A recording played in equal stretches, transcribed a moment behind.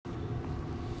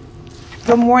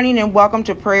Good morning and welcome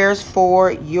to Prayers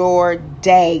for Your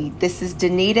Day. This is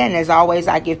Danita, and as always,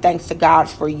 I give thanks to God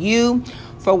for you,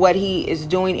 for what He is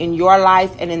doing in your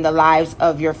life and in the lives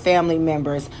of your family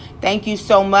members. Thank you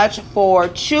so much for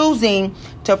choosing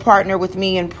to partner with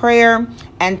me in prayer,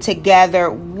 and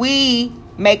together we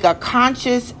make a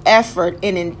conscious effort,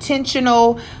 an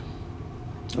intentional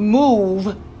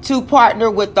move to partner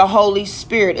with the Holy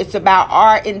Spirit. It's about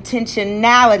our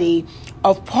intentionality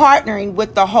of partnering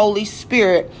with the Holy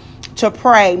Spirit to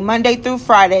pray Monday through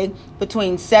Friday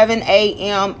between 7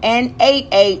 a.m. and 8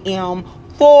 a.m.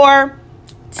 for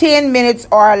 10 minutes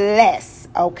or less,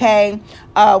 okay?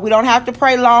 We don't have to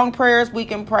pray long prayers. We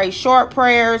can pray short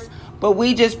prayers, but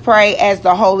we just pray as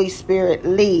the Holy Spirit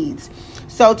leads.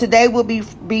 So today we'll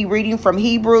be reading from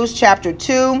Hebrews chapter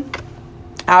 2.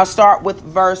 I'll start with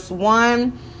verse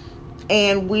 1,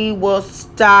 and we will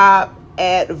stop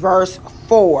at verse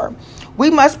 4. We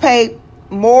must pay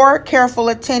more careful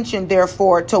attention,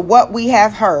 therefore, to what we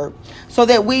have heard, so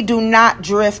that we do not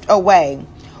drift away.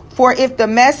 For if the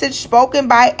message spoken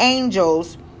by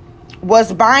angels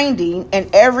was binding, and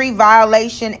every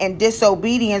violation and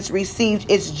disobedience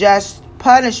received its just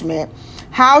punishment,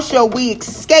 how shall we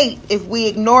escape if we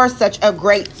ignore such a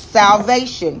great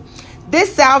salvation?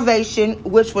 This salvation,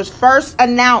 which was first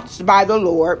announced by the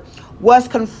Lord, was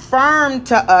confirmed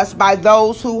to us by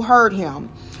those who heard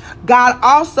Him. God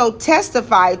also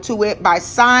testified to it by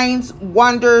signs,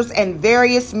 wonders, and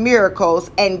various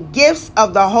miracles and gifts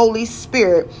of the Holy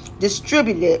Spirit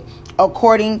distributed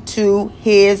according to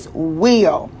His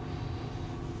will.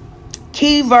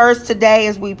 Key verse today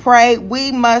as we pray: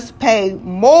 we must pay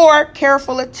more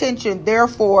careful attention,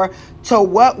 therefore, to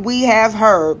what we have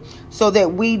heard, so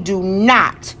that we do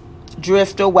not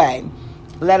drift away.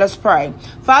 Let us pray.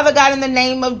 Father God, in the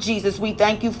name of Jesus, we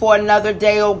thank you for another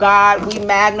day, oh God. We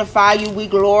magnify you. We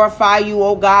glorify you,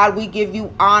 oh God. We give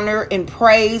you honor and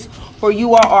praise, for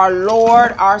you are our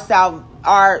Lord,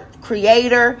 our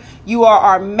Creator. You are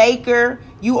our Maker.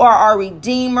 You are our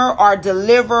Redeemer, our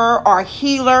Deliverer, our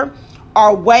Healer,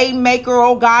 our way maker,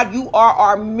 oh God. You are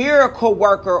our miracle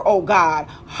worker, oh God.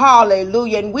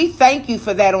 Hallelujah. And we thank you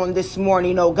for that on this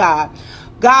morning, oh God.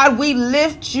 God, we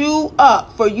lift you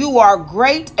up, for you are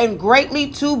great and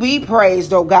greatly to be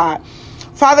praised, oh God.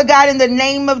 Father God, in the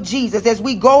name of Jesus, as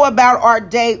we go about our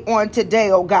day on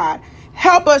today, oh God,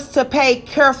 help us to pay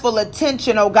careful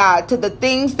attention, oh God, to the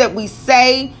things that we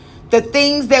say, the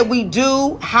things that we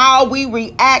do, how we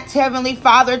react, Heavenly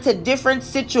Father, to different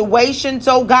situations,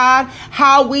 oh God,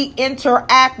 how we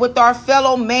interact with our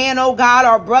fellow man, oh God,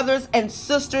 our brothers and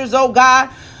sisters, oh God.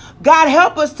 God,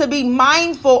 help us to be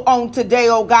mindful on today,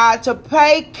 oh God, to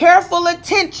pay careful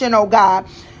attention, oh God,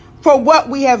 for what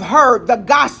we have heard, the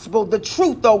gospel, the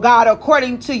truth, oh God,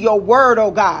 according to your word, oh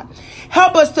God.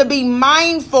 Help us to be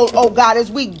mindful, oh God,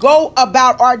 as we go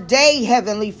about our day,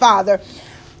 Heavenly Father.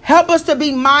 Help us to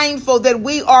be mindful that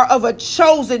we are of a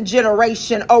chosen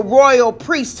generation, a royal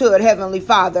priesthood, Heavenly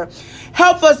Father.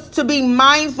 Help us to be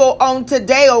mindful on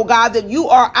today, oh God, that you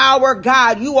are our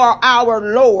God. You are our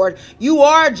Lord. You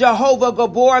are Jehovah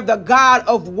Gabor, the God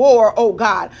of war, oh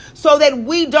God, so that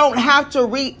we don't have to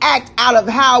react out of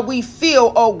how we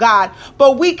feel, oh God,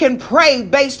 but we can pray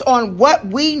based on what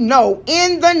we know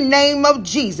in the name of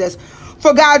Jesus.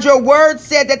 For God, your word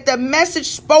said that the message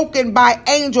spoken by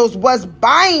angels was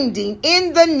binding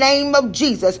in the name of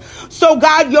Jesus. So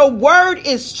God, your word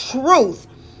is truth.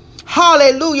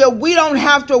 Hallelujah. We don't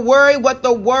have to worry what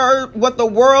the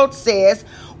world says.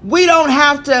 We don't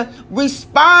have to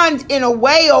respond in a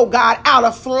way, oh God, out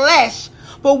of flesh,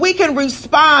 but we can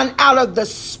respond out of the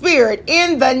Spirit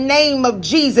in the name of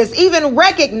Jesus, even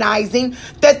recognizing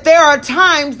that there are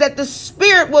times that the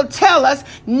Spirit will tell us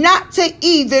not to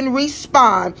even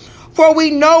respond. For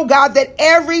we know, God, that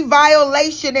every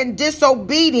violation and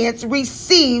disobedience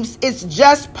receives its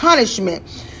just punishment.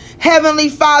 Heavenly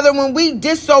Father, when we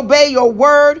disobey your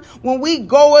word, when we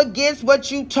go against what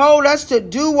you told us to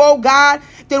do, oh God,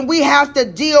 then we have to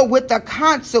deal with the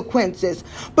consequences.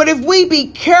 But if we be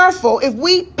careful, if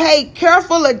we pay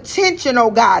careful attention,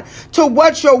 oh God, to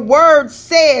what your word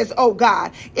says, oh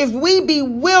God, if we be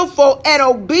willful and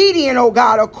obedient, oh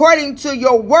God, according to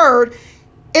your word,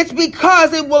 it's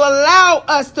because it will allow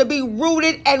us to be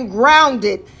rooted and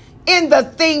grounded in the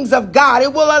things of God.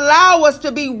 It will allow us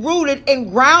to be rooted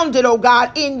and grounded, oh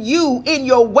God, in you, in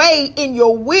your way, in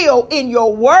your will, in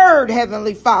your word,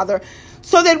 Heavenly Father,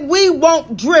 so that we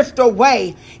won't drift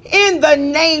away. In the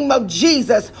name of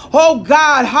Jesus, oh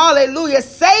God, hallelujah.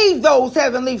 Save those,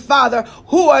 Heavenly Father,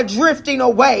 who are drifting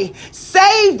away.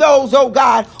 Save those, oh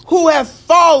God, who have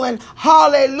fallen,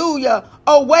 hallelujah,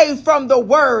 away from the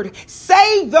word.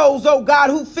 Save those, oh God,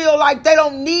 who feel like they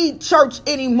don't need church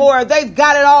anymore. They've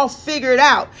got it all figured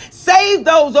out. Save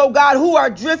those, oh God, who are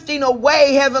drifting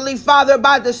away, Heavenly Father,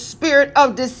 by the spirit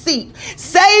of deceit.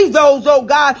 Save those, oh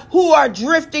God, who are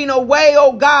drifting away,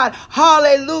 oh God,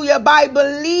 hallelujah, by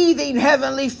believing,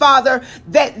 Heavenly Father,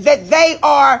 that they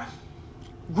are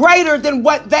greater than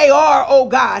what they are, oh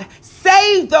God.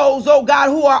 Save those, oh God,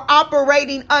 who are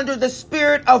operating under the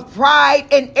spirit of pride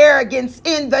and arrogance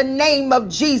in the name of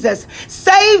Jesus.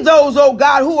 Save those, oh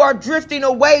God, who are drifting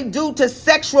away due to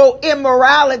sexual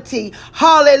immorality.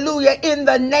 Hallelujah, in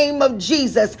the name of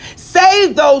Jesus.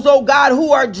 Save those, oh God,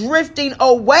 who are drifting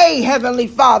away, Heavenly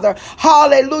Father.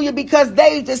 Hallelujah, because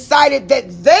they've decided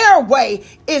that their way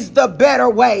is the better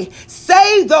way.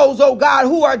 Save those, oh God,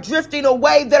 who are drifting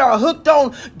away that are hooked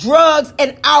on drugs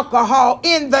and alcohol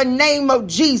in the name of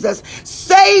Jesus.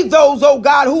 Save those, oh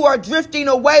God, who are drifting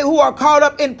away, who are caught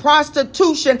up in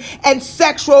prostitution and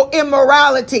sexual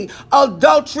immorality,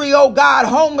 adultery, oh God,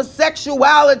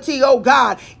 homosexuality, oh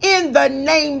God, in the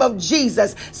name of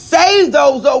Jesus. Save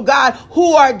those, oh God,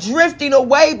 who are drifting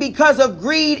away because of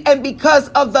greed and because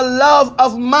of the love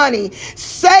of money.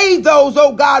 Save those,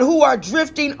 oh God, who are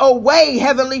drifting away,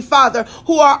 Heavenly Father,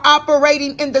 who are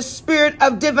operating in the spirit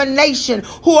of divination,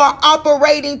 who are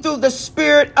operating through the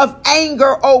spirit of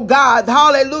anger, oh God,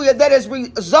 hallelujah, that is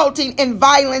resulting in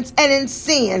violence and in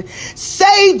sin.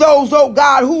 Save those, oh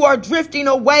God, who are drifting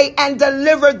away and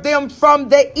deliver them from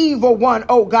the evil one,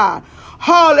 oh God.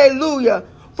 Hallelujah.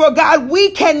 For God,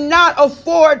 we cannot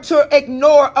afford to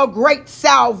ignore a great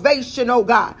salvation, oh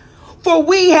God. For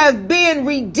we have been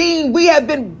redeemed. We have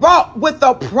been bought with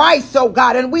a price, oh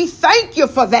God, and we thank you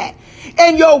for that.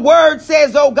 And your word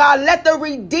says, oh God, let the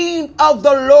redeemed of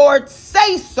the Lord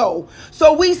say so.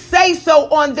 So we say so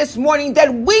on this morning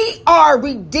that we are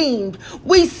redeemed.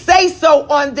 We say so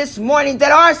on this morning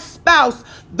that our spouse,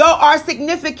 though our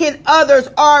significant others,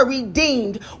 are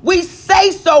redeemed. We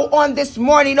say so on this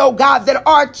morning, oh God, that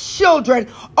our children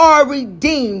are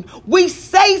redeemed. We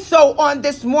say so on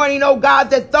this morning, oh God,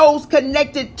 that those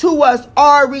connected to us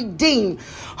are redeemed.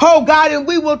 Oh God, and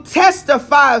we will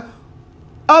testify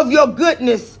of your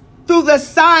goodness through the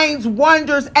signs,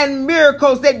 wonders, and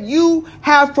miracles that you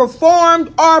have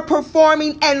performed, are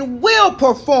performing, and will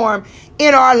perform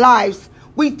in our lives.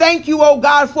 We thank you, oh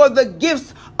God, for the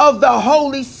gifts of the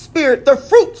Holy Spirit, the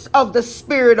fruits of the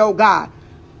Spirit, oh God.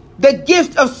 The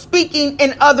gift of speaking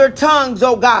in other tongues,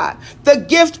 oh God. The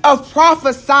gift of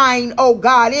prophesying, oh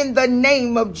God, in the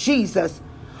name of Jesus.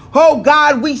 Oh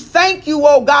God, we thank you,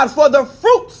 oh God, for the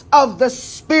fruits of the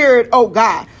Spirit, oh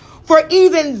God. For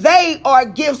even they are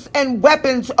gifts and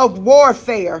weapons of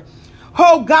warfare.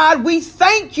 Oh God, we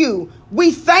thank you.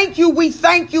 We thank you. We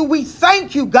thank you. We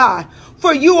thank you, God.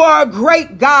 For you are a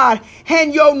great God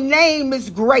and your name is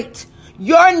great.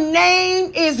 Your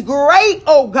name is great,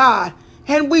 oh God.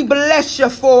 And we bless you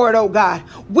for it, oh God.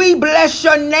 We bless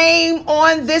your name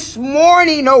on this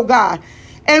morning, oh God.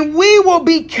 And we will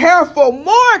be careful,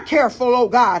 more careful, oh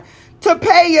God, to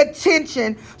pay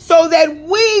attention so that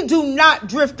we do not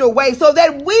drift away, so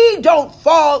that we don't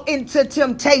fall into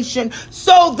temptation,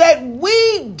 so that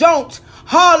we don't,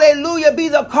 hallelujah, be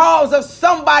the cause of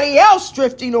somebody else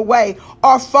drifting away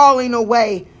or falling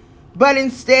away. But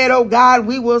instead, oh God,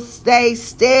 we will stay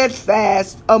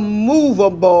steadfast,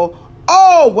 immovable,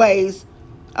 always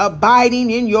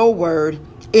abiding in your word.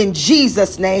 In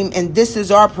Jesus' name, and this is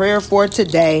our prayer for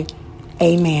today.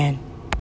 Amen.